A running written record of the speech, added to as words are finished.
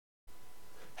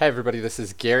Hey everybody, this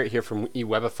is Garrett here from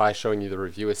eWebify showing you the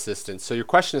review assistant. So your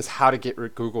question is how to get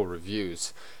Google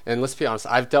reviews. And let's be honest,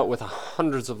 I've dealt with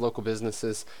hundreds of local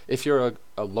businesses. If you're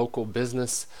a local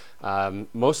business,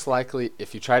 most likely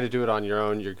if you try to do it on your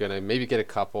own, you're going to maybe get a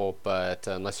couple, but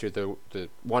unless you're the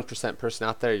 1% person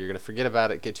out there, you're going to forget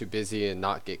about it, get too busy, and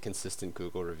not get consistent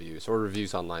Google reviews or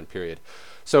reviews online, period.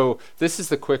 So this is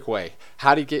the quick way.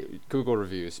 How do you get Google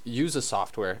reviews? Use a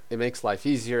software. It makes life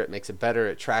easier, it makes it better,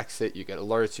 it tracks it, you get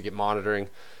alerts, you get monitoring.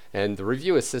 And the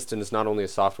review assistant is not only a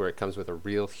software, it comes with a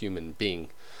real human being.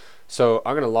 So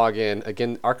I'm going to log in.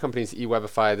 Again, our company's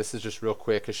eWebify. This is just real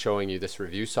quick is showing you this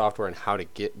review software and how to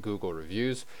get Google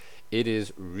reviews. It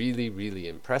is really, really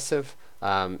impressive.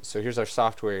 So here's our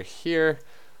software here.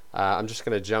 I'm just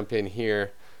going to jump in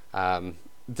here.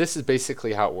 This is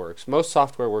basically how it works. Most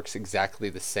software works exactly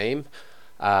the same.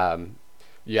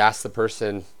 You ask the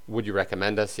person, would you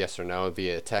recommend us, yes or no,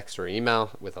 via text or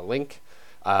email with a link.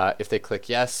 If they click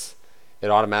yes, it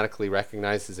automatically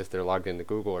recognizes if they're logged into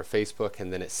Google or Facebook,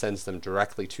 and then it sends them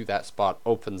directly to that spot,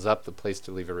 opens up the place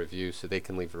to leave a review so they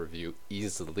can leave a review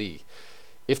easily.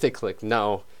 If they click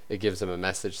no, it gives them a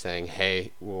message saying,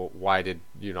 hey, well, why did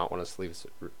you not want us to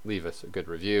leave us a good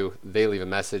review? They leave a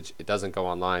message. It doesn't go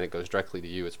online. It goes directly to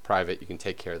you. It's private. You can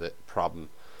take care of the problem.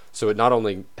 So it not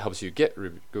only helps you get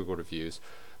Google reviews,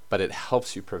 but it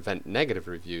helps you prevent negative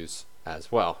reviews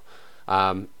as well.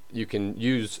 You can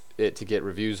use it to get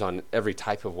reviews on every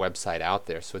type of website out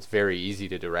there, so it's very easy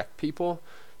to direct people.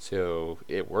 So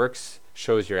it works,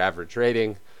 shows your average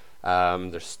rating.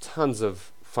 There's tons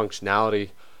of functionality.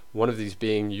 One of these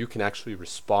being you can actually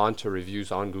respond to reviews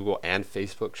on Google and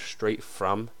Facebook straight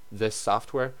from this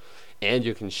software, and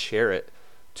you can share it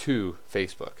to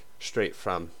Facebook straight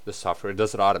from the software. It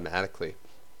does it automatically.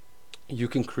 You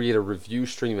can create a review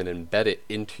stream and embed it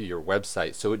into your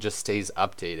website so it just stays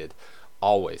updated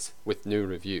always with new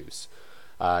reviews.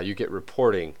 You get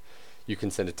reporting. You can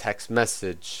send a text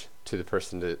message to the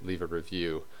person to leave a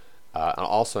review. And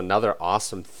also another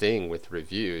awesome thing with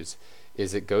reviews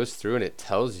is it goes through and it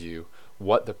tells you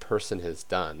what the person has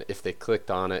done. If they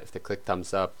clicked on it, if they clicked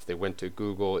thumbs up, if they went to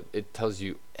Google, it tells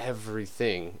you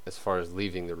everything as far as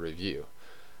leaving the review.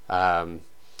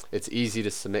 It's easy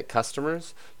to submit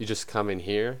customers. You just come in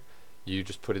here, you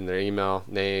just put in their email,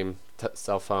 name,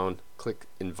 cell phone, click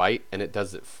invite, and it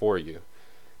does it for you.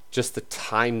 Just the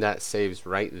time that saves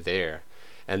right there.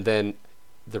 And then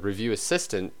the review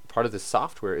assistant, part of the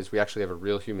software is we actually have a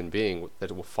real human being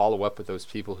that will follow up with those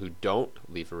people who don't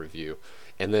leave a review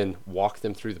and then walk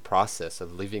them through the process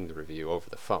of leaving the review over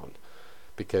the phone.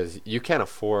 Because you can't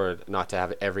afford not to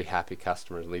have every happy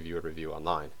customer leave you a review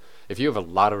online. If you have a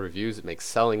lot of reviews, it makes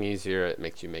selling easier, it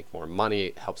makes you make more money,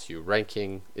 it helps you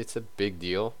ranking. It's a big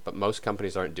deal, but most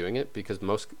companies aren't doing it because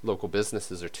most local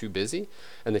businesses are too busy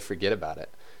and they forget about it.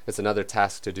 It's another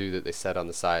task to do that they set on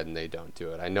the side and they don't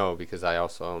do it. I know because I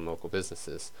also own local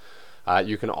businesses.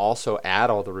 You can also add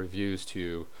all the reviews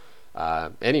to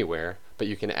anywhere, but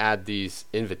you can add these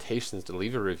invitations to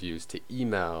leave a reviews to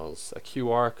emails, a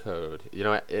QR code. You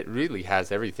know, it really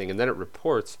has everything, and then it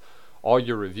reports all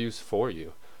your reviews for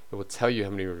you. It will tell you how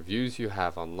many reviews you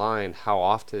have online, how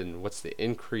often, what's the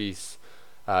increase.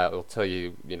 It will tell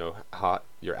you, how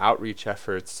your outreach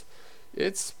efforts.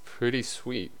 It's pretty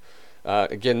sweet.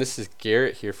 Again, this is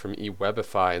Garrett here from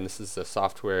eWebify, and this is the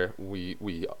software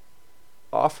we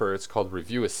offer. It's called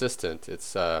Review Assistant.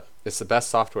 It's the best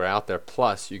software out there.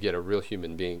 Plus, you get a real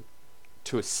human being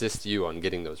to assist you on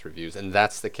getting those reviews, and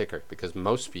that's the kicker because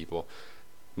most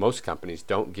companies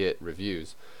don't get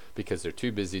reviews because they're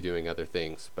too busy doing other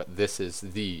things. But this is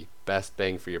the best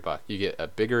bang for your buck. You get a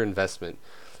bigger investment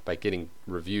by getting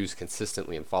reviews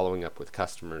consistently and following up with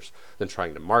customers than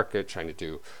trying to market, trying to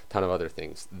do a ton of other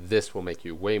things. This will make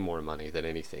you way more money than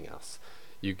anything else.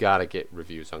 You got to get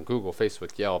reviews on Google,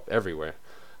 Facebook, Yelp, everywhere.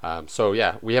 So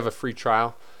yeah, we have a free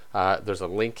trial. There's a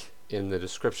link in the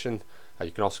description.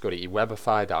 You can also go to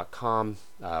eWebify.com.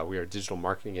 We are a digital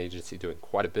marketing agency doing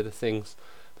quite a bit of things,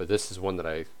 but this is one that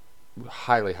I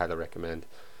highly, highly recommend.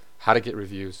 How to get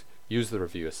reviews, use the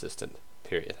review assistant,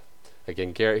 period.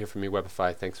 Again, Garrett here from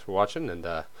eWebify. Thanks for watching, and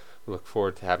we look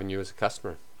forward to having you as a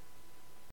customer.